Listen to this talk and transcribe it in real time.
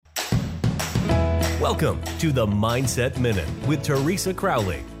Welcome to the Mindset Minute with Teresa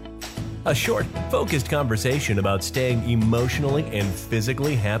Crowley. A short, focused conversation about staying emotionally and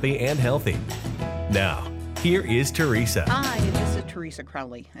physically happy and healthy. Now, here is Teresa. Hi, this is Teresa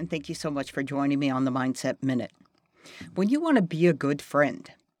Crowley, and thank you so much for joining me on the Mindset Minute. When you want to be a good friend,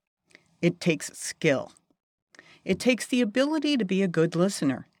 it takes skill. It takes the ability to be a good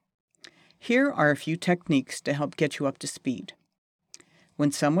listener. Here are a few techniques to help get you up to speed.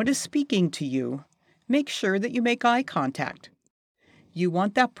 When someone is speaking to you, make sure that you make eye contact. You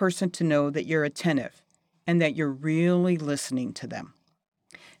want that person to know that you're attentive and that you're really listening to them.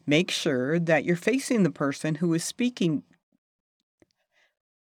 Make sure that you're facing the person who is speaking.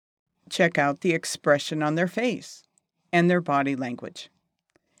 Check out the expression on their face and their body language.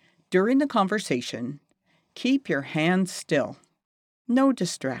 During the conversation, keep your hands still. No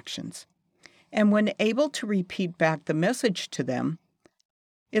distractions. And when able to repeat back the message to them,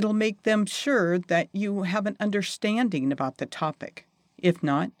 it'll make them sure that you have an understanding about the topic. If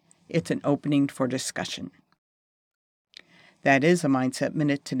not, it's an opening for discussion. That is a Mindset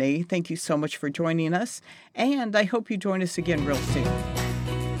Minute today. Thank you so much for joining us, and I hope you join us again real soon.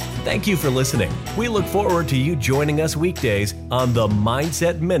 Thank you for listening. We look forward to you joining us weekdays on the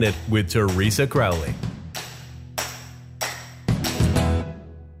Mindset Minute with Teresa Crowley.